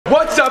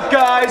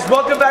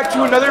back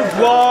to another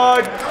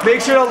vlog.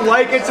 Make sure to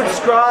like and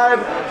subscribe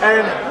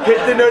and hit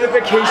the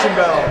notification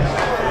bell.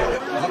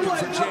 Looking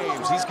for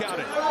James, he's got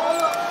it.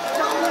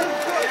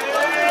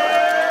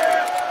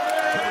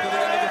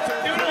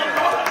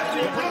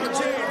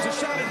 James, a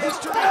shot at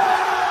history.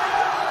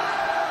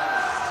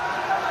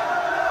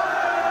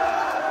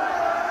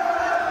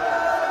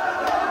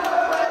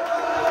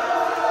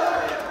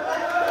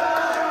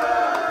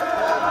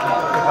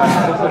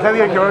 Sometimes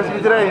he goes to me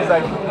today, he's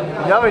like,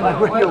 Yummy, you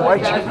wear your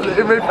white shirt for the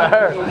Imrei for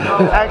her.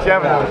 Actually,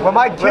 I'm gonna. When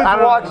my kids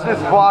watch this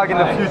vlog in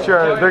the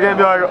future, they're gonna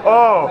be like,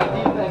 oh,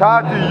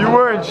 Tati, you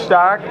weren't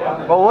stark.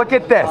 But look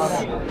at this.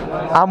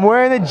 I'm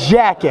wearing a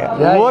jacket.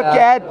 Look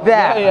at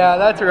that. Yeah,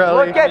 that's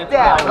really. Look at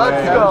that.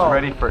 Let's go.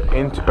 Ready for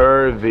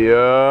interview.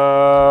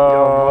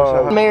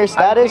 Mayor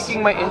status? I'm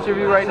taking my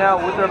interview right now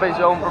with Rabbi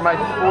Zome for my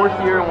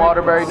 4th year in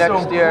Waterbury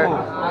next year.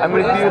 I'm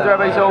going to be with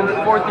Rabbi Zome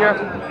 4th year.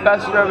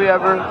 Best Rabbi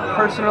ever.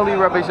 Personally,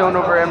 Rabbi Zome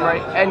over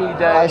Imrei any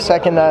day. I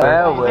second that.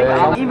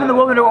 Even the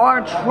women who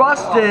aren't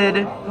trusted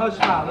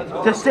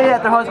to stay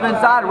at their husband's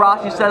side,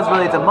 Rashi says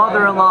whether it's a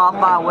mother-in-law,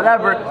 fine,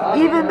 whatever,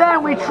 even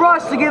then we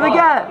trust to give a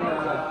get.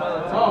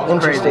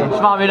 Interesting.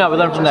 Shema me up, we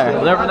learn from there.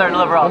 We learn from there,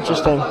 deliver off.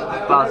 Interesting.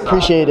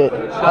 Appreciate it.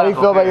 How do you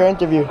feel about your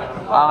interview?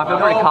 I feel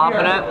pretty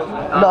confident.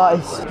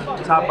 Nice.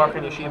 Top buck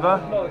in yeshiva.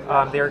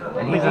 They're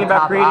thinking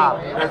about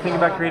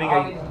creating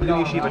a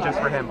new yeshiva just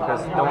for him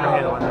because no one can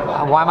handle it.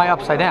 Why am I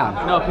upside down?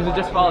 No, because it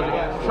just follows you.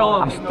 Show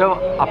him. I'm still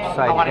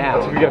upside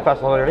down. Should we get a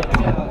fast one already?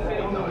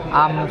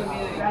 I'm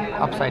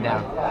upside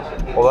down.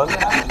 Hold on. I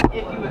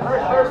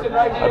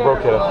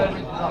broke it.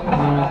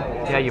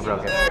 Yeah, you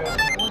broke it.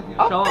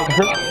 Show him.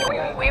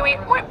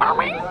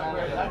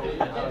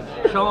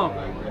 Show him.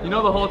 You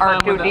know the whole time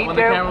when the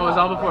camera was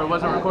on before it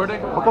wasn't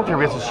recording? Welcome to your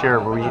business share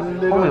where we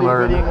only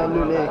learn.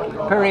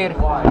 Period.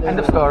 End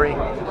of story.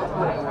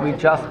 We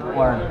just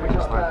learned.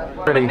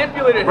 Ready?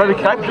 Ready?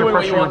 Can I peer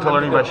pressure you into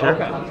learning by share?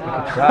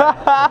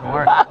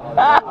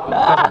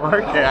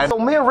 So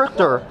Mayor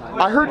Richter,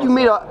 I heard you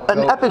made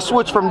an epic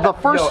switch from the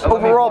 1st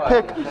overall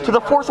pick to the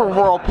 4th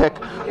overall pick.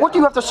 What do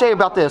you have to say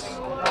about this?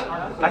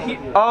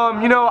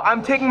 You know,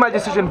 I'm taking my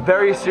decision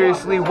very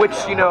seriously. Which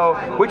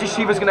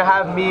yeshiva is gonna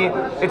have me?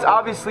 It's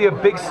obviously a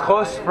big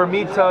schos for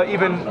me to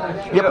even.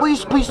 Yeah,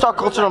 please talk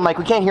closer to the mic.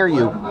 We can't hear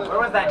you.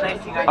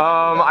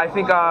 I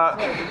think.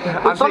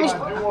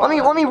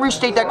 Let me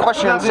restate that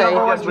question and say.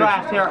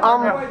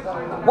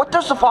 What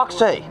does the fox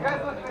say?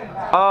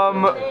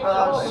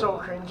 So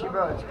cringy,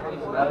 bro. It's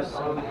crazy.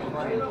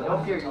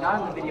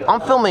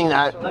 I'm filming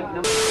that.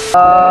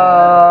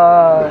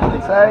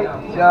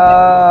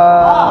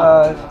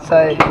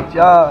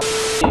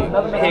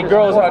 Hey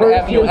girls on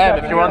FUM,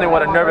 if you're wondering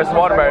what a nervous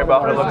Waterbury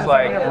buffer looks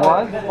like,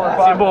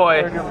 it's your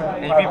boy.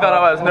 And if you thought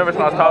I was nervous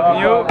when I was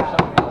talking to you,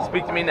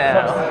 speak to me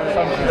now.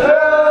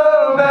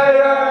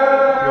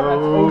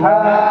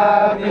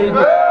 Happy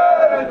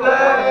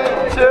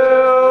birthday to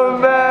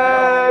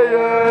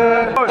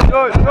Mayor.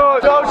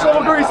 Go,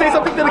 Shlomo Guri, say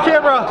something to the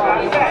camera.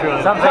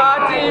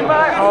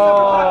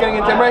 Getting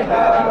into Imrei?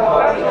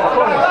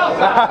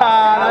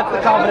 That's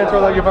the confidence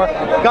we're looking for.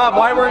 God,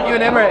 why weren't you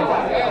in Imrei? I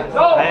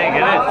didn't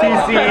get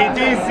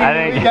it.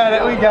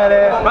 TC, we got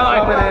it. By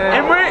the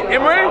way,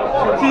 Imrei,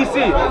 TC.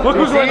 Look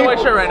who's wearing the white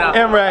shirt right now.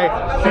 Imrei,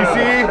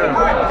 TC,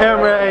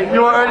 Imrei. You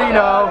already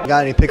know.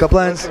 Got any pickup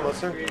lines?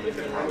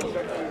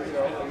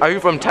 Are you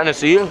from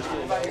Tennessee?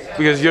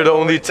 Because you're the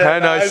only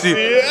 10 I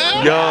see.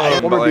 Yo.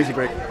 One more music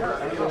break.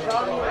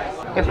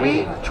 If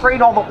we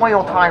trade all the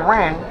oil to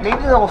Iran,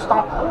 maybe they'll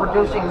stop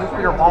producing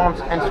nuclear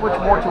bombs and switch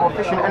more to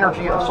efficient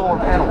energy of solar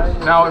panels.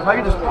 Now, if I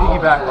could just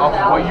piggyback off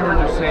of what you were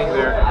just saying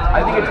there,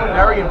 I think it's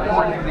very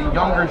important for the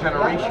younger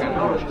generation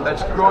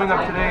that's growing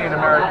up today in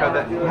America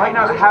that might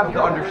not have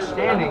the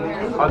understanding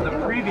of the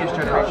previous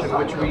generation,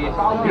 which we,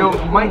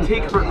 might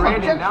take for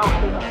granted now.